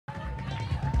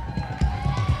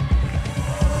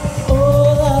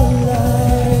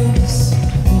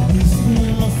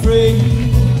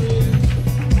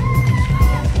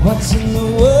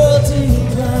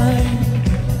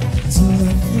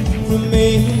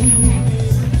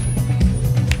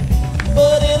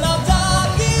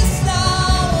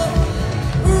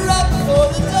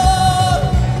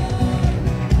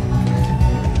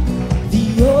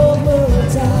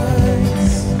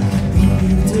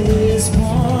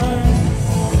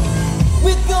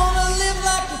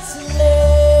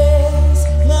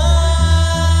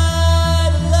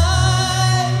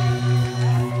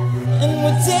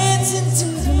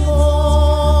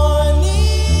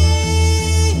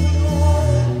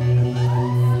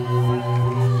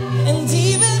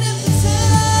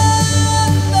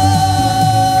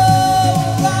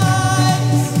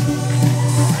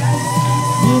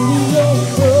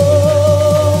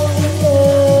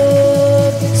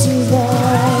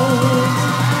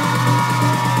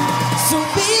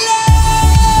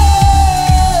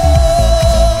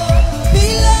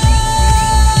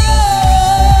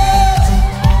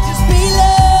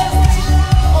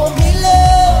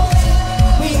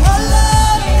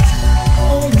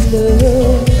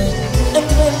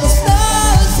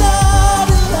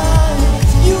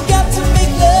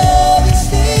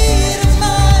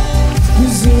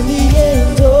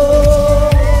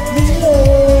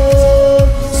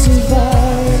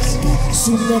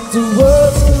to let the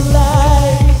worlds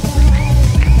collide.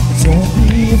 Don't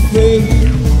be afraid.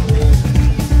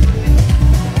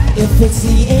 If it's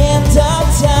the end of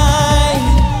time,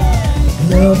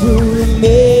 love will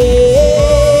remain.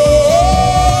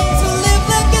 To live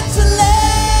like it's the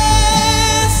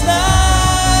last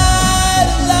night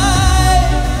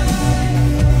alive,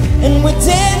 and we're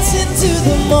dancing to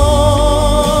the morning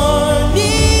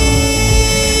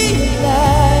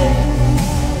light.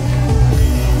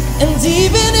 And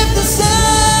even if the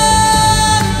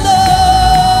sun don't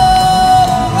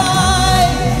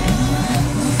rise,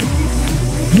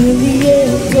 in the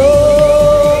end,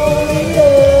 only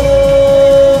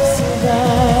love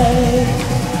survives.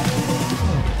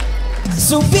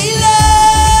 So be loved,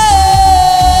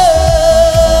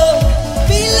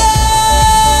 be loved,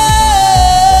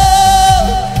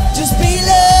 just be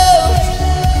loved,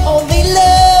 only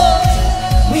love.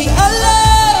 We are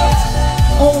loved,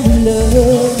 only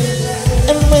love.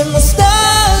 And when the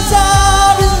stars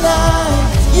are aligned,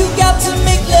 you got to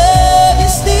make love your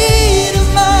state of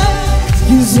mind.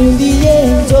 'Cause in the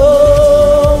end,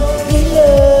 only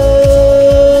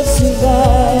love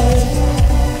survives.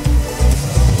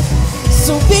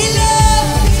 So be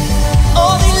loved,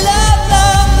 only love,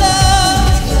 love, love.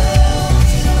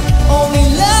 Only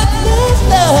love, love,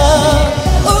 love.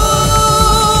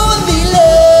 Only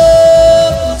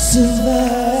love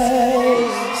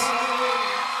survives.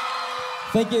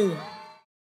 Thank you.